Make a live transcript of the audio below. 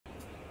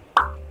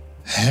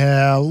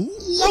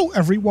Hello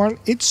everyone,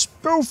 it's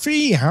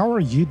Poofy. How are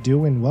you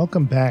doing?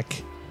 Welcome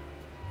back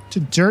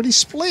to Dirty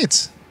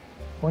Split.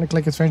 Point and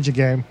click adventure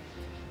game.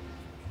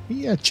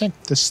 We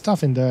checked the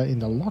stuff in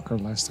the locker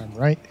last time,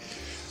 right?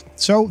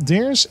 So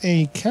there's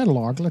a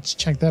catalog. Let's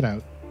check that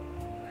out.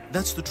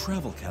 That's the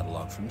travel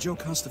catalog from Joe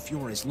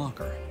Costafiore's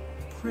locker.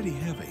 Pretty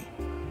heavy.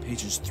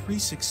 Pages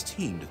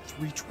 316 to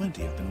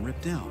 320 have been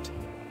ripped out.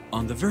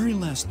 On the very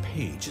last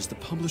page is the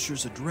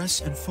publisher's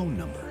address and phone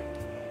number.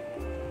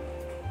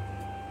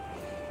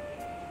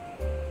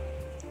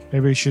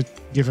 Maybe we should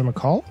give him a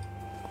call?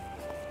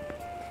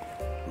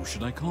 Who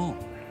should I call?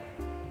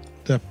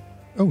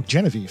 Oh,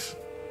 Genevieve.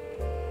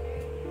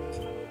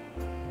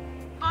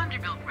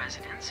 Vanderbilt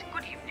residence,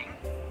 good evening.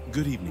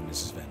 Good evening,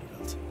 Mrs.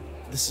 Vanderbilt.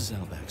 This is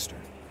Alan Baxter.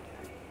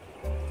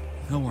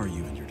 How are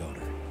you and your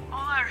daughter?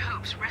 All our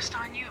hopes rest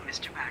on you,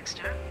 Mr.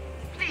 Baxter.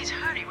 Please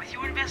hurry with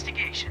your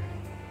investigation.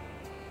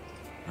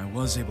 I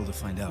was able to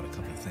find out a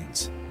couple of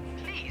things.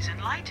 Please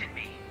enlighten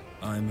me.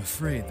 I'm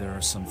afraid there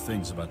are some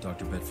things about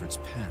Dr. Bedford's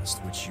past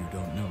which you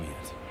don't know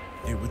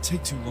yet. It would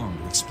take too long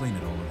to explain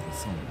it all over the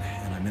phone,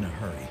 and I'm in a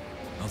hurry.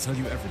 I'll tell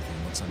you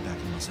everything once I'm back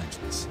in Los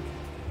Angeles.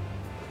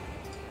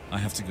 I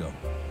have to go.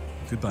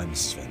 Goodbye,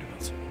 Mrs.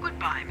 Vanderbilt.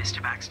 Goodbye,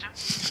 Mr. Baxter.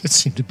 It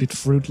seemed a bit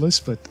fruitless,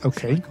 but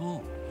okay.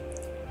 Call.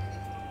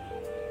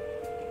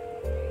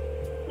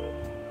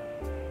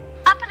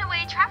 Up and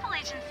Away Travel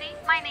Agency.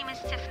 My name is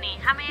Tiffany.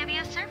 How may I be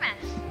of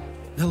service?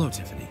 Hello,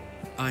 Tiffany.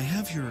 I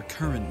have your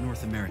current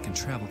North American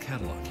travel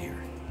catalog here.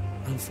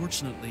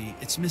 Unfortunately,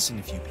 it's missing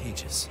a few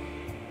pages.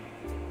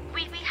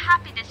 We'd be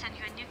happy to send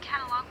you a new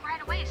catalog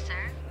right away,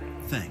 sir.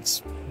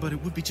 Thanks, but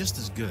it would be just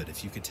as good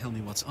if you could tell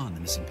me what's on the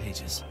missing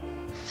pages.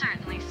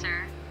 Certainly,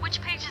 sir. Which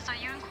pages are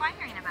you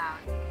inquiring about?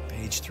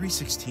 Page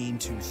 316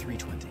 to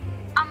 320.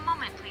 A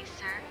moment, please,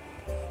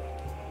 sir.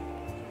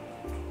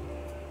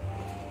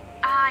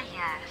 Ah,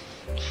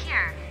 yes.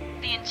 Here.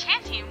 The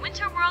enchanting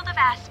winter world of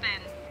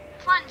Aspen.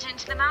 Plunge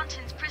into the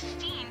mountain's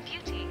pristine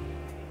beauty.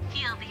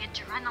 Feel the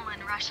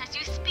adrenaline rush as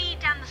you speed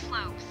down the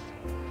slopes.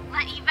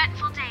 Let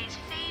eventful days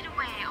fade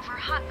away over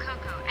hot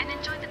cocoa and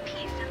enjoy the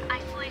peace and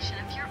isolation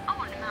of your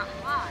own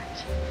mountain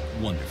lodge.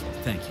 Wonderful,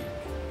 thank you.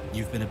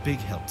 You've been a big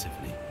help,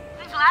 Tiffany.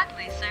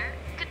 Gladly, sir.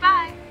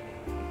 Goodbye.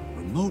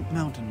 Remote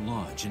Mountain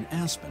Lodge in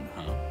Aspen,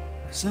 huh?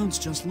 Sounds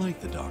just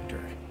like the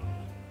doctor.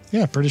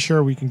 Yeah, pretty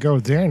sure we can go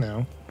there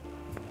now.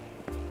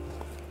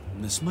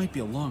 This might be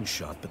a long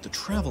shot, but the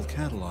travel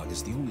catalog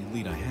is the only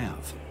lead I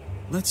have.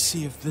 Let's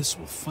see if this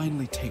will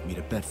finally take me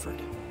to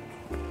Bedford.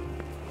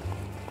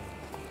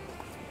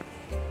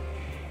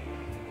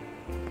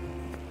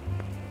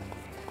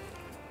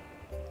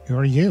 Who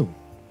are you?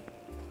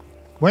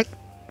 What?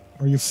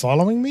 Are you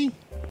following me?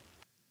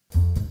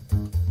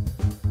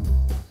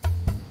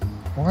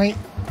 Why?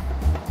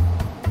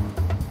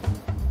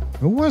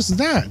 Who was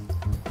that?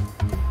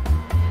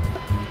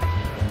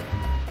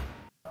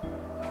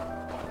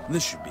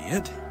 This should be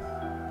it.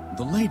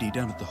 The lady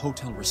down at the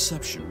hotel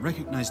reception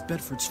recognized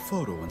Bedford's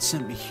photo and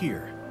sent me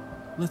here.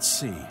 Let's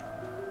see.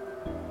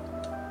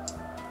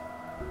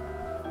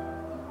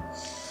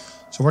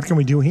 So what can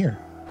we do here?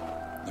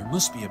 There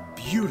must be a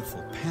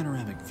beautiful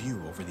panoramic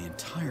view over the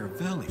entire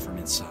valley from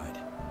inside.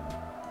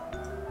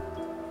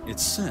 It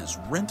says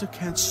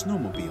Rent-A-Cat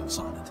snowmobiles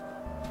on it.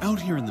 Out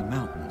here in the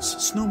mountains,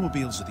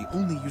 snowmobiles are the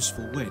only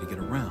useful way to get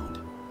around.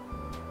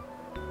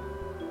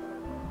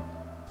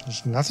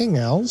 There's nothing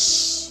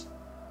else.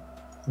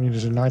 I mean,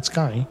 there's a night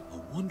sky.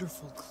 A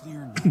wonderful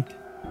clear night.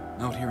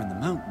 Out here in the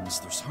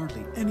mountains, there's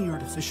hardly any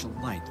artificial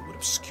light that would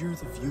obscure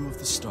the view of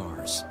the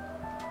stars.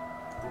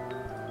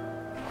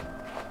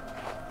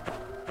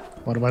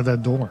 What about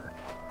that door?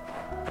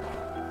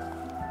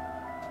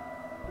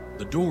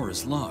 The door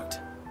is locked.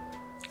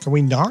 Can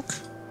we knock?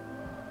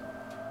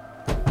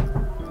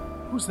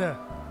 Who's there?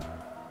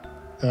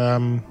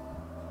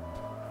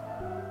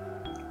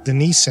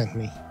 Denise sent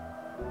me.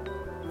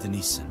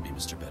 Denise sent me,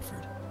 Mr.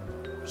 Bedford.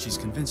 She's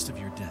convinced of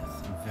your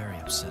death and very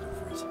upset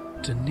over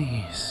it.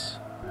 Denise.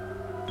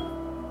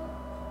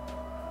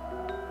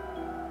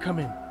 Come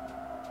in.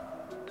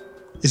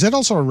 Is that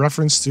also a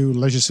reference to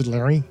Leisure Suit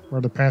Larry, where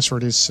the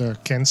password is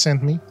Ken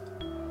sent me?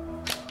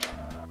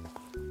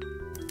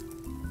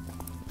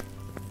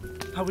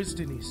 How is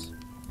Denise?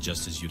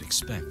 Just as you'd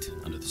expect,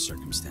 under the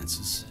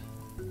circumstances.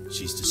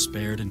 She's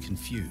despaired and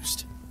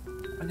confused.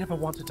 I never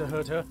wanted to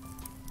hurt her.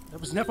 That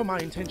was never my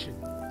intention.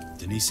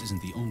 Denise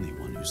isn't the only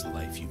one whose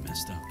life you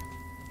messed up.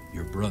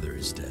 Your brother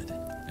is dead,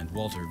 and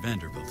Walter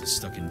Vanderbilt is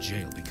stuck in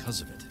jail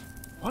because of it.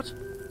 What?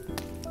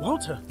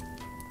 Walter?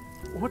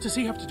 What does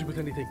he have to do with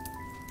anything?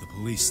 The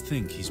police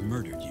think he's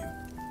murdered you.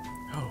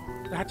 Oh,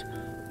 that...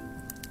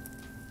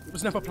 It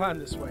was never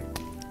planned this way.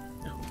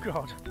 Oh,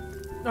 God.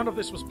 None of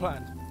this was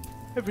planned.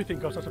 Everything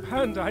got out of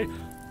hand. Oh,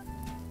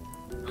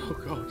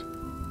 God.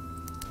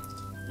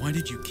 Why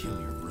did you kill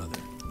your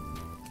brother?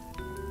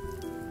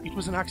 It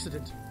was an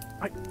accident.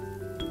 I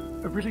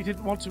really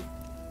didn't want to...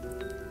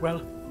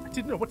 Well, I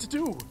didn't know what to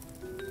do.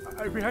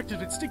 I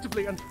reacted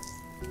instinctively and...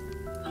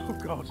 Oh,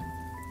 God.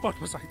 What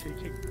was I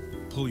thinking?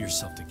 Pull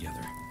yourself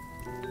together.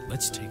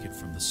 Let's take it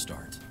from the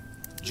start.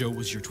 Joe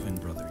was your twin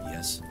brother,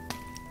 yes?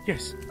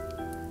 Yes.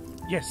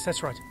 Yes,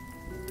 that's right.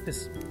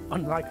 As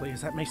unlikely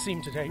as that may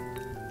seem today,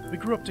 we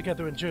grew up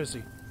together in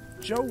Jersey.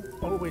 Joe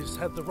always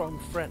had the wrong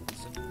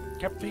friends and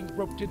kept being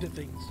roped into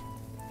things.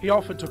 He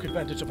often took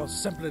advantage of our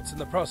semblance in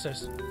the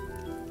process.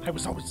 I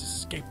was always a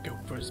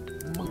scapegoat for his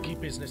monkey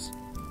business.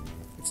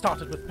 It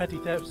started with petty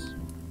thefts.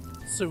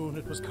 Soon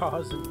it was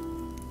cars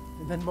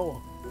and then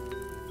more.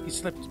 He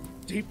slipped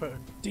deeper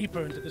and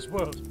deeper into this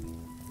world.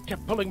 He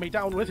kept pulling me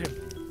down with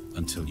him.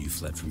 Until you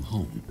fled from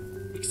home.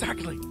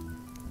 Exactly.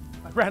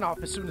 I ran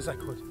off as soon as I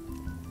could.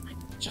 I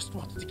just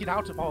wanted to get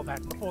out of all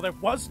that before there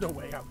was no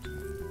way out.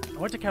 I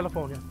went to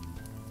California,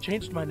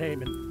 changed my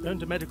name, and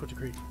earned a medical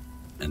degree.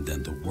 And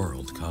then the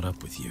world caught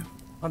up with you.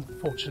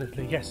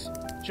 Unfortunately, yes.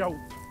 Joe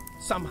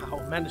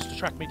somehow managed to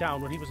track me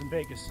down when he was in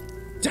Vegas.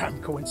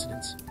 Damn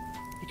coincidence.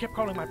 He kept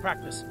calling my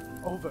practice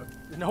over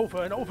and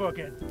over and over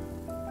again.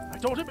 I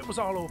told him it was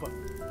all over.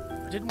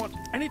 I didn't want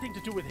anything to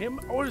do with him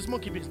or his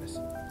monkey business.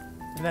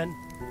 And then,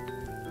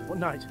 one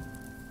night,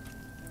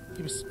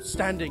 he was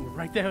standing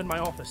right there in my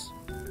office.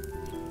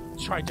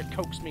 He tried to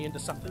coax me into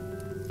something,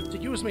 to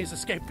use me as a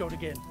scapegoat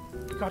again.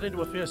 We got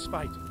into a fierce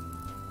fight.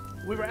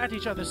 We were at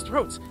each other's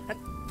throats,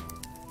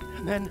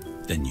 and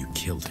then... Then you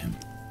killed him.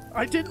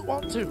 I didn't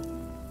want to.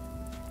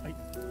 I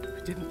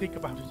didn't think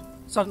about it.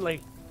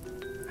 Suddenly,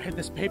 I had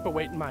this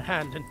paperweight in my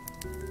hand,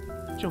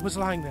 and Joe was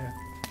lying there.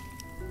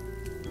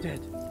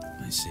 Dead.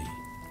 I see.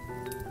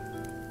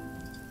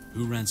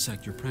 Who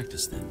ransacked your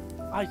practice then?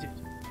 I did.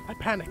 I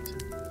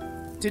panicked.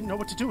 Didn't know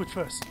what to do at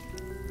first.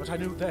 But I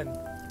knew then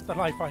the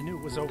life I knew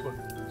was over.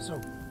 So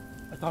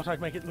I thought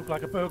I'd make it look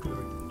like a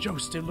burglary. Joe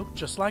still looked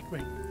just like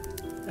me.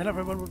 And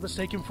everyone would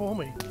mistake him for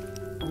me.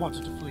 I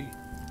wanted to flee.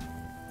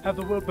 Have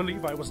the world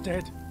believe I was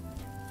dead.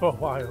 For a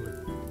while,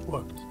 it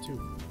worked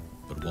too.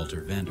 But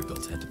Walter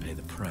Vanderbilt had to pay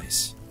the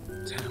price.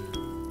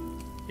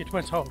 Damn. It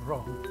went all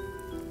wrong.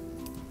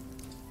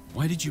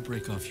 Why did you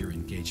break off your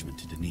engagement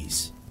to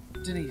Denise?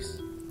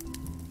 Denise.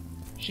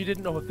 She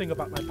didn't know a thing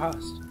about my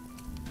past.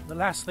 The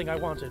last thing I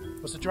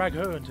wanted was to drag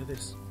her into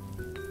this,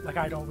 like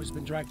I'd always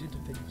been dragged into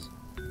things.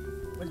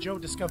 When Joe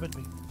discovered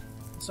me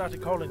and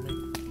started calling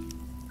me,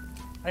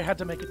 I had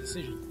to make a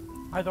decision.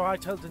 Either I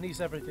tell Denise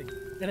everything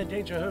and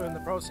endanger her in the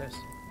process,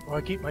 or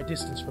I keep my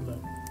distance from her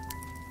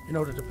in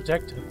order to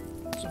protect her.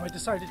 So I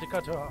decided to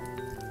cut her off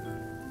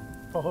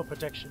for her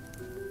protection.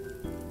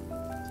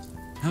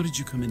 How did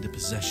you come into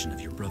possession of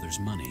your brother's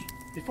money?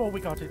 Before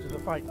we got into the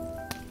fight,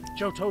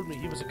 Joe told me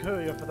he was a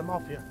courier for the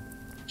Mafia.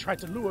 He tried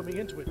to lure me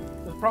into it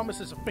with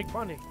promises of big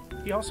money.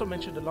 He also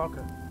mentioned a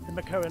locker in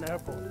McCurran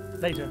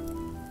Airport. Later,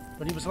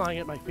 when he was lying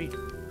at my feet,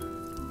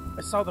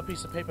 I saw the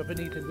piece of paper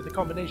beneath him with a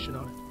combination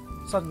on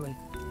it. Suddenly,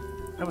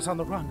 I was on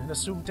the run and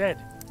assumed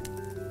dead.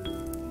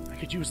 I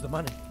could use the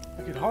money.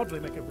 I could hardly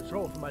make a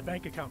withdrawal from my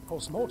bank account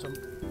post-mortem,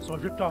 so I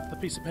ripped off the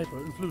piece of paper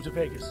and flew to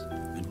Vegas.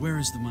 And where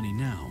is the money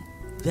now?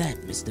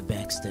 That, Mr.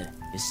 Baxter,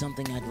 is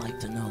something I'd like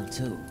to know,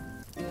 too.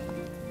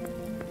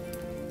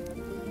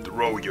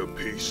 Throw your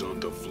piece on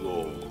the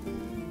floor.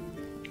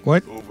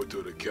 What? Over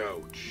to the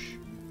couch.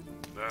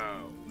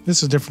 Now. This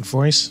is a different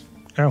voice.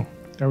 Oh,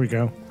 there we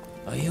go.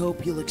 I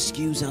hope you'll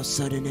excuse our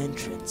sudden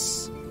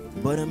entrance,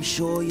 but I'm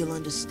sure you'll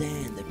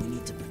understand that we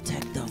need to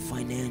protect our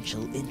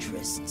financial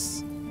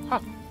interests.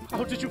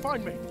 How did you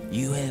find me?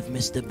 You have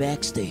Mr.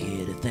 Baxter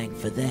here to thank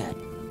for that.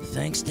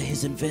 Thanks to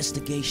his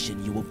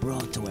investigation, you were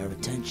brought to our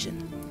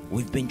attention.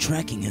 We've been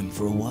tracking him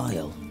for a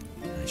while.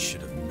 I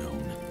should have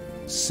known.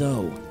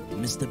 So,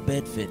 Mr.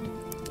 Bedford,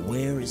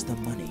 where is the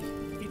money?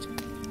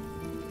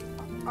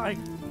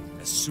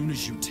 As soon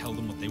as you tell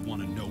them what they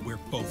want to know, we're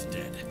both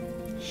dead.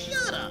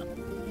 Shut up!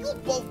 You'll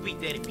both be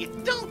dead if you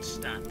don't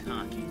stop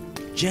talking.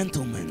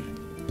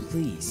 Gentlemen,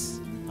 please.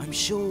 I'm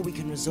sure we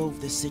can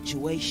resolve this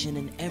situation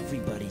in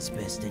everybody's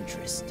best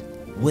interest,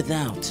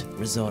 without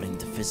resorting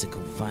to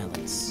physical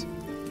violence.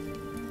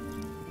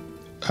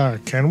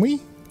 Can we?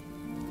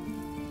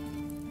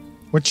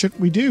 What should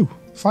we do?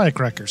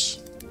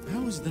 Firecrackers.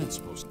 How is that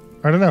supposed to...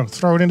 I don't know.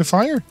 Throw it in the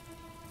fire?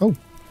 Oh.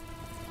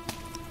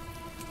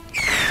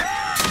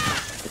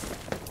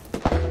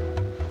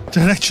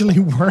 That actually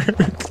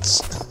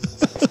works.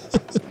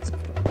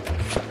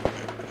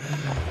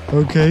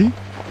 Okay.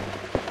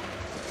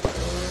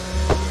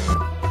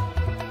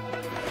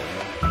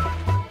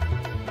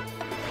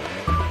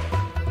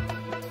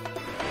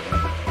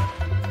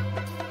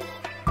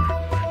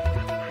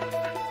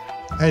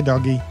 Hey,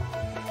 doggy.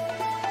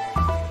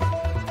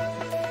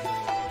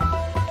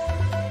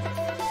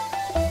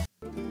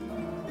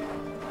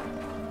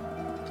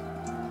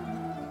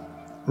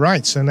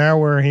 Right, so now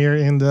we're here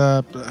in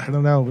the, I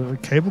don't know, the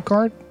cable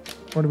cart?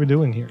 What are we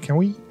doing here? Can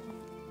we?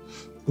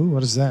 Ooh,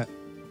 what is that?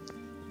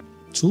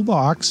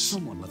 Toolbox.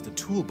 Someone left a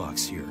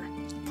toolbox here.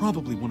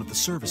 Probably one of the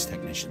service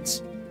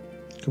technicians.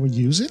 Can we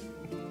use it?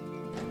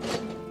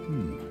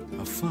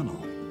 A funnel.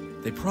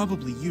 They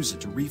probably use it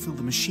to refill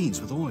the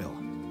machines with oil.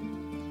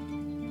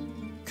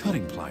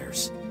 Cutting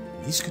pliers.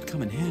 These could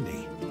come in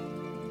handy.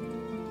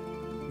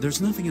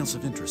 There's nothing else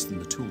of interest in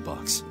the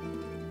toolbox.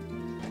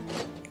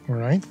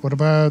 Alright, what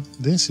about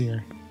this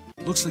here?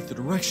 Looks like the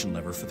direction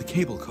lever for the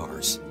cable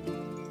cars.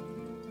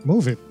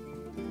 Move it.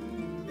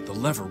 The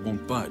lever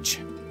won't budge.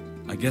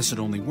 I guess it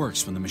only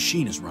works when the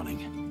machine is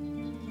running.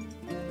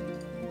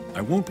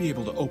 I won't be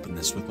able to open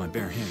this with my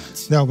bare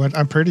hands. No, but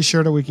I'm pretty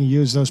sure that we can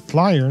use those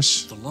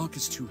pliers. The lock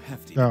is too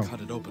hefty Oh. to cut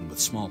it open with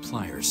small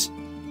pliers.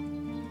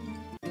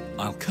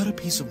 I'll cut a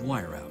piece of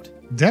wire out.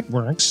 That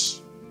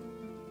works.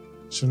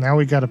 So now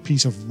we got a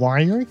piece of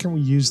wire. Can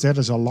we use that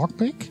as a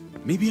lockpick?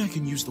 Maybe I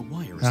can use the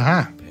wire as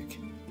Aha. a lockpick.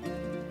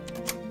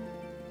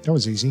 That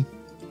was easy.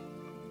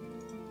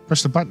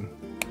 Press the button.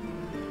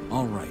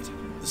 All right,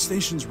 the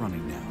station's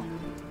running now.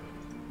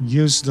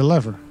 Use the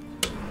lever.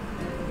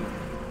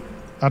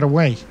 Other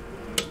way.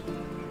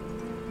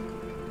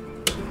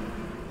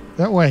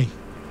 That way.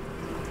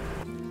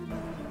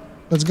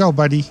 Let's go,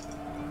 buddy.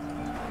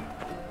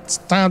 It's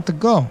time to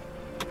go.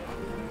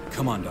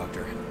 Come on,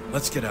 Doctor.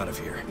 Let's get out of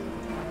here.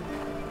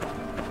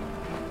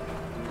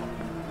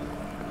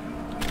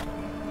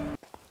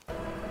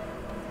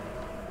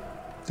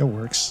 That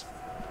works.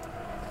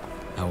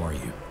 How are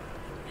you?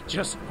 I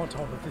just want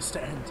all of this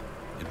to end.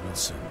 It will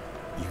soon.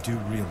 You do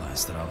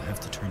realize that I'll have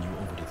to turn you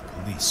over to the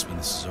police when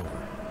this is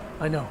over.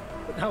 I know,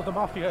 but now the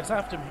Mafia is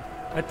after me.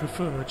 I'd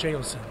prefer a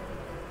jail cell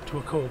to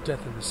a cold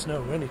death in the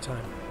snow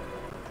anytime.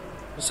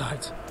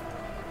 Besides,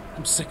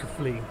 I'm sick of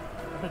fleeing.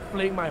 I've been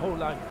fleeing my whole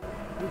life.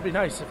 It would be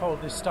nice if all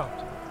this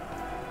stopped.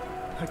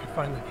 I could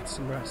finally get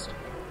some rest,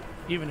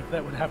 even if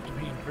that would have to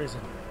be in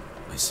prison.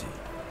 I see.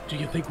 Do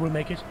you think we'll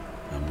make it?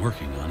 I'm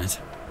working on it.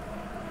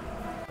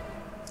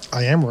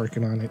 I am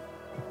working on it.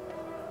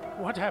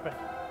 What happened?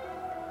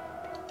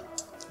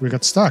 We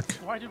got stuck.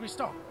 Why did we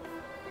stop?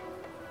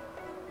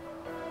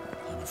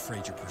 I'm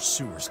afraid your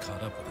pursuers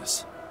caught up with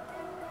us.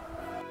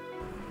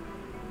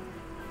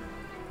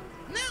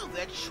 Now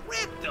that's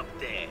trapped up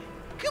there.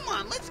 Come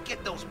on, let's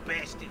get those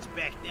bastards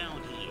back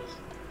down here.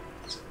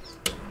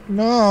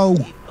 No.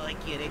 If I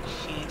get a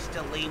chance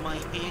to lay my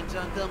hands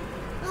on them,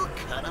 I'll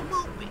cut them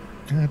open.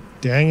 God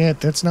dang it.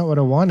 That's not what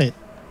I wanted.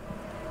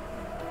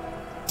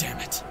 Damn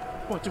it.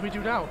 What do we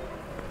do now?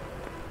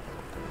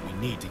 We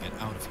need to get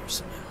out of here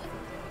somehow.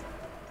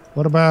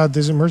 What about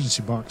this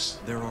emergency box?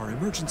 There are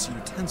emergency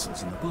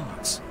utensils in the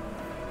box.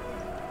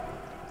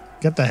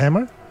 Get the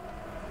hammer?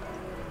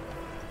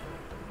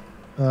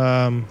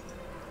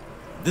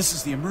 This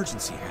is the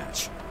emergency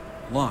hatch.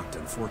 Locked,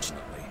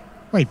 unfortunately.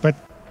 Wait, but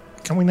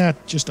can we not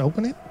just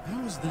open it?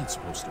 How is that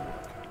supposed to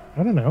work?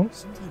 I don't know.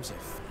 Sometimes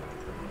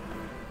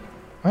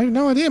I have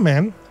no idea,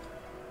 man.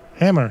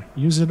 Hammer.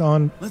 Use it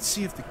on... Let's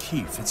see if the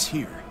key fits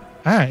here.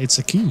 Ah, it's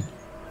a key.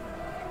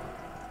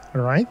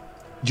 Alright.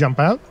 Jump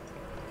out.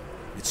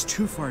 It's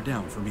too far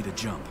down for me to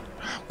jump.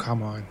 Oh,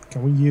 come on.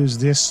 Can we use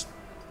this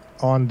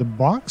on the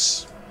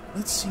box?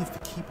 Let's see if the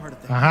key part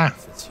of the Aha. hammer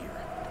fits here.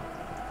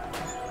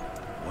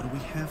 What do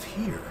we have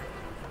here?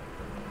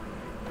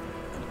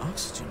 An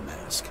oxygen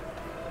mask.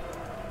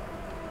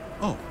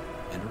 Oh,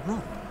 and a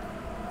rope.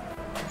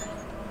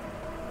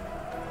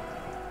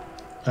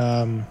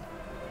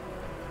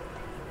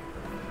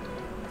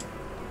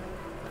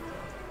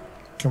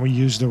 Can we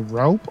use the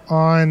rope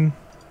on...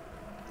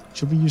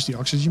 Should we use the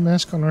oxygen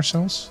mask on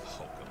ourselves?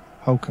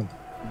 Hokum.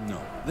 No,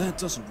 that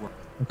doesn't work.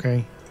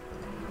 Okay.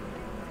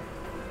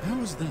 How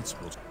is that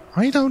supposed to...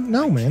 I don't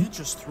know, I man. can't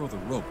just throw the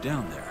rope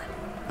down there.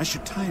 I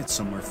should tie it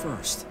somewhere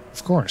first.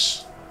 Of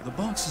course. The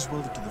box is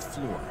welded to the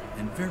floor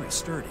and very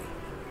sturdy.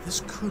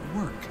 This could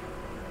work.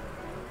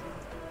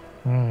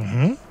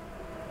 Mm-hmm.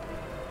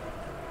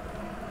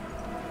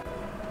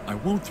 I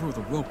won't throw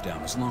the rope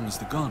down as long as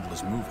the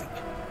gondola's moving.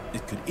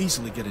 It could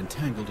easily get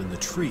entangled in the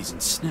trees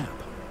and snap.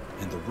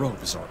 And the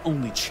rope is our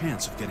only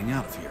chance of getting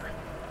out of here.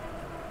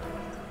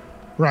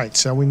 Right,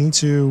 so we need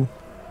to...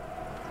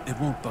 It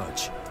won't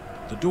budge.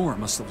 The door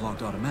must have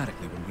locked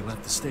automatically when we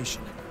left the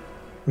station.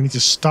 We need to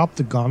stop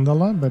the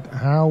gondola, but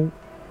how...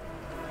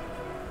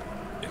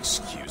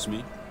 Excuse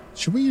me?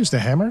 Should we use the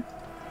hammer?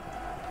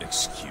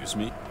 Excuse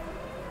me?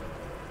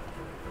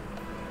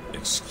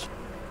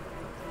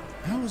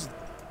 How is...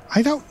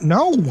 I don't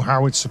know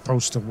how it's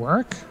supposed to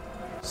work.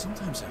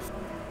 Sometimes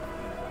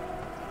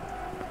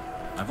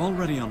I've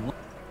already unlocked...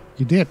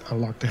 You did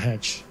unlock the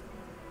hatch.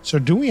 So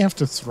do we have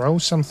to throw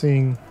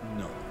something?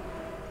 No.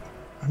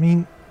 I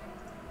mean,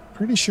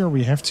 pretty sure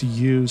we have to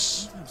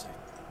use Sometimes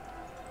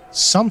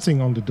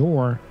something on the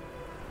door.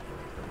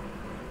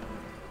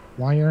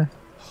 Wire.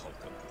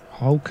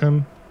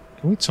 Hokum.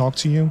 Can we talk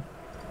to you?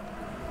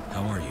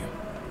 How are you?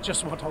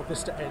 Just want all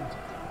this to end.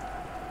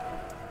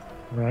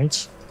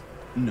 Right.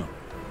 No.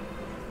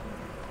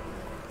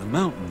 The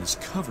mountain is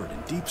covered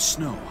in deep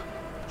snow.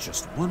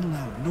 Just one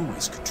loud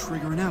noise could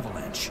trigger an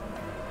avalanche.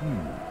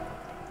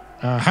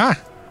 Aha!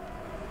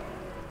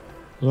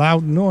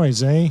 Loud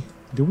noise, eh?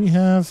 Do we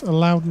have a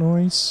loud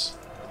noise?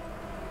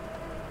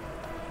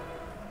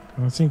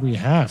 I don't think we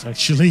have,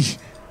 actually.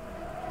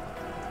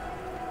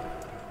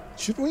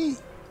 Should we?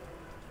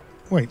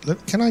 Wait,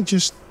 can I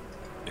just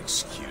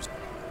Excuse...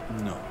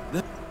 No.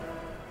 That...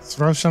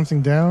 throw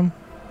something down?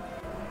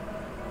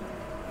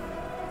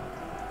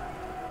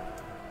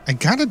 I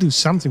gotta do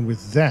something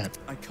with that.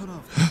 I cut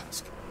off the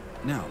mask.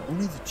 Now,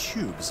 only the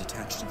tube is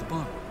attached to the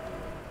bottle.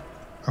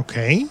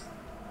 Okay.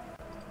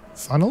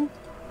 Funnel?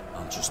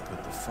 I'll just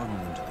put the funnel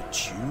into the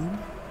tube.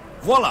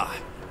 Voila!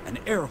 An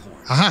air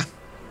horn. Aha!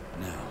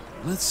 Now,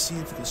 let's see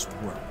if this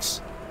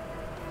works.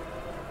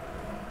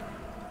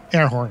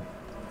 Air horn.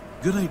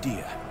 Good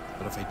idea.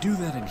 But if I do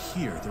that in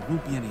here, there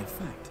won't be any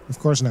effect. Of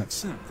course not.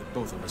 Except that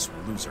both of us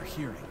will lose our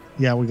hearing.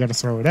 Yeah, we gotta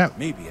throw it out.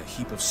 Maybe a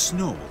heap of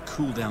snow will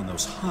cool down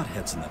those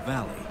hotheads in the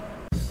valley.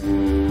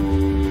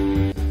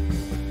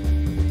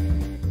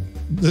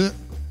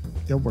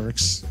 It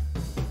works.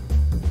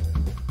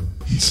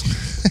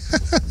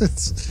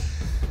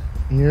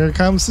 Here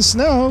comes the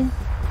snow.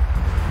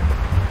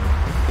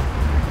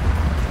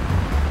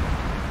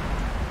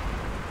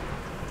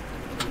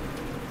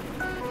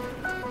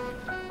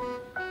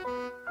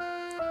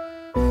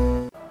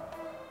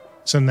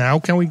 So now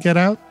can we get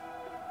out?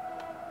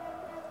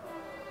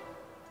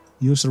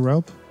 Use the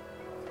rope.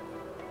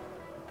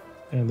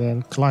 And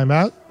then climb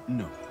out.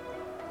 No.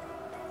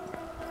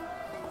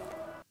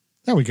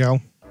 There we go.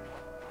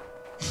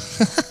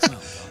 Well,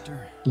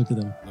 Doctor. Look at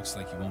them. Looks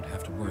like you won't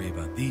have to worry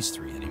about these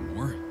three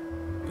anymore.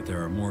 But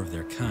there are more of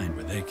their kind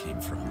where they came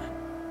from.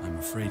 I'm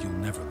afraid you'll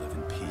never live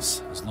in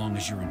peace as long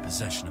as you're in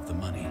possession of the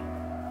money.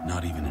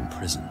 Not even in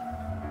prison.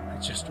 I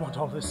just want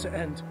all this to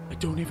end. I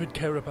don't even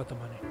care about the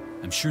money.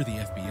 I'm sure the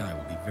FBI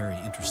will be very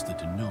interested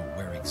to know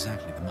where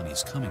exactly the money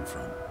is coming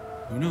from.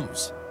 Who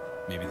knows?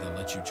 Maybe they'll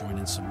let you join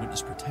in some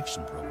witness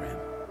protection program.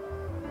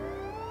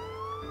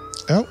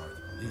 Oh. Or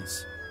the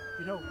police.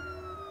 You know,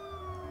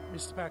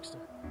 Mr. Baxter,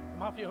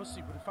 the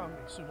mafiosi would have found me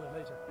sooner or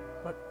later,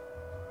 but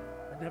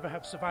I'd never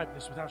have survived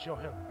this without your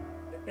help.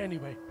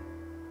 Anyway,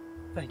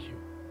 thank you.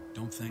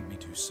 Don't thank me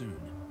too soon.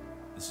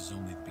 This is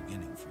only the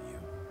beginning for you.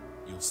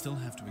 You'll still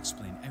have to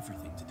explain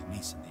everything to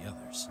Denise and the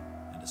others,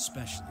 and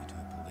especially to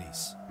the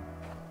police.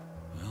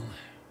 Well,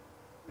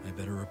 I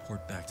better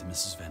report back to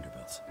Mrs.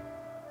 Vanderbilt.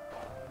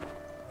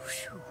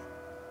 Whew.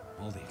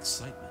 All the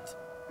excitement.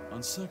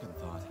 On second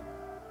thought,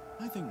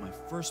 I think my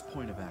first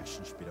point of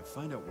action should be to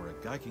find out where a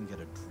guy can get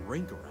a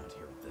drink around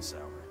here at this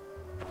hour.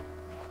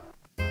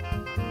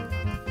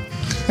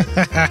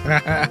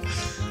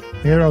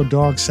 Hero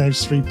dog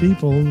saves 3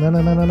 people.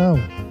 No.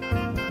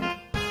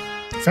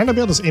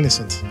 Vanderbilt is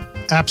innocent.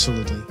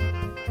 Absolutely.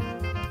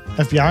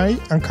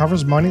 FBI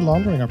uncovers money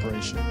laundering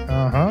operation.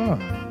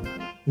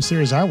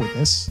 Mysterious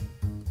eyewitness.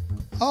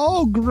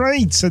 Oh,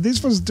 great. So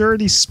this was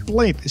Dirty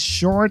Split.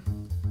 Short.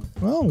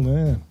 Well,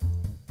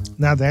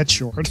 not that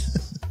short.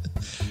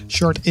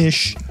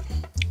 Short-ish.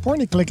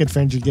 Point-and-click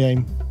adventure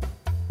game.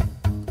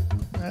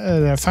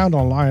 I found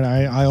online.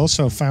 I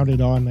also found it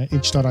on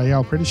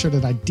itch.io. Pretty sure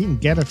that I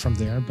didn't get it from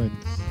there, but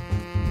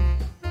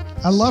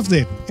I loved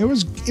it. It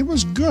was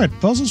good.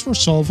 Puzzles were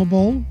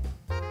solvable.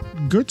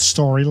 Good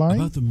storyline.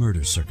 About the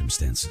murder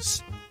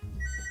circumstances.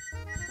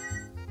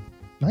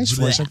 Nice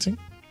voice acting.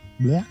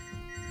 Blech.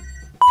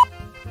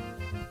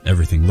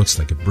 Everything looks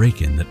like a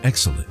break-in that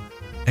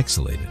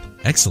exhalated.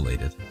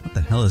 What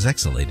the hell is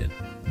exhalated?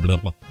 Blah,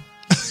 blah.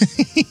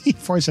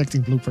 Voice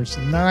acting bloopers.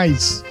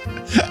 Nice.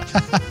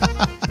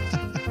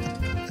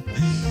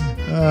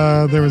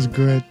 That was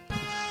good.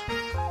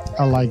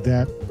 I like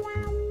that.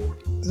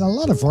 There's a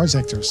lot of voice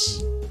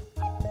actors.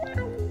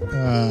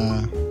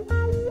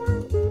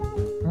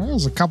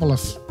 There's a couple of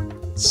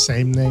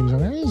same names.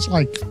 There's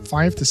like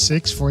 5 to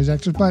 6 voice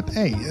actors, but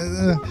hey,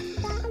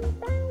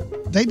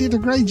 they did a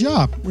great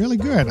job. Really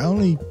good. I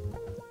only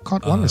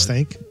caught one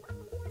mistake.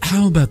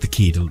 How about the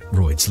key to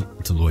Lloyd's?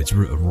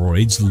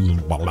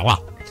 Blah, blah, blah.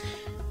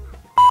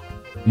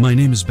 My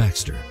name is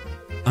Baxter.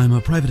 I'm a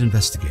private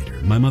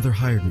investigator. My mother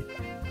hired me.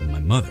 My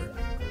mother?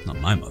 Not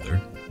my mother.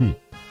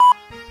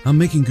 I'm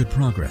making good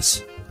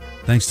progress.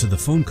 Thanks to the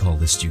phone call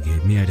list you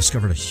gave me, I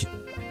discovered a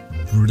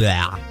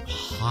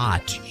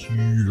hot.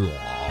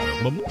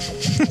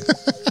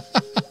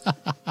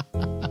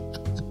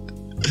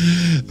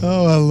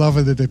 Oh, I love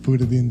it that they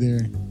put it in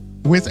there.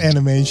 With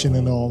animation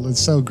and all. It's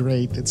so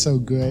great. It's so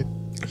good.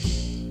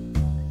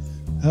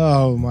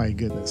 Oh my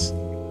goodness.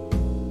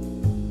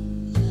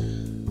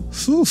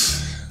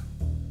 Oof.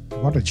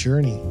 What a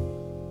journey.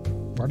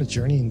 What a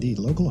journey indeed.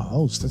 Local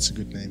host. That's a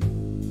good name.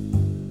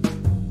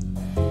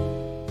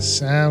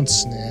 Sound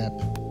snap.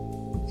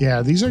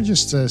 Yeah, these are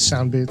just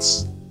sound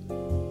bits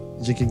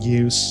that you can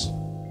use.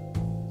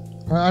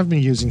 I've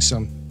been using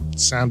some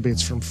sound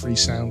bits from Free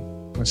Sound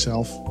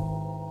myself.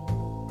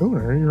 Oh,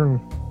 there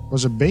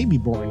was a baby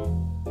born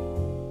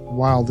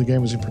while the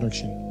game was in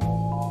production.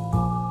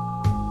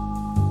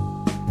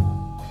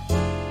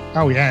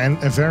 Oh yeah, and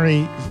a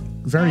very,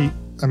 very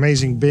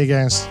amazing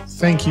big-ass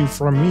thank you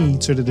from me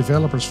to the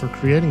developers for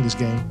creating this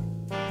game.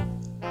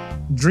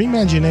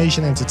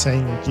 Dreamimagination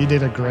Entertainment, you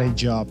did a great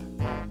job.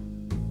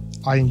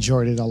 I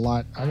enjoyed it a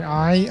lot.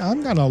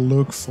 I'm gonna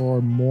look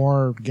for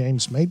more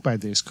games made by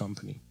this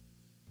company.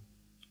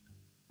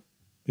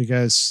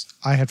 Because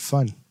I had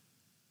fun.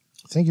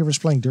 Thank you for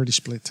playing Dirty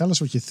Split. Tell us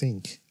what you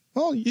think.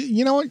 Well,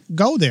 you know what?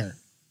 Go there.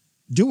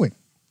 Do it.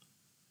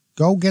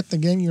 Go get the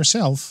game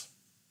yourself.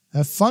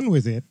 Have fun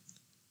with it.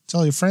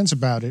 Tell your friends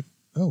about it.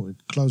 Oh, it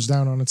closed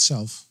down on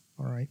itself.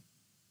 All right.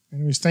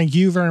 Anyways, thank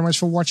you very much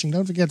for watching.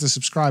 Don't forget to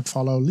subscribe,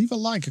 follow, leave a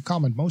like, a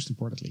comment, most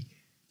importantly.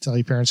 Tell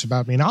your parents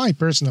about me, and I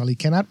personally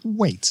cannot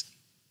wait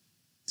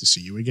to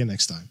see you again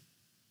next time.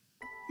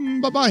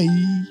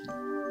 Bye-bye.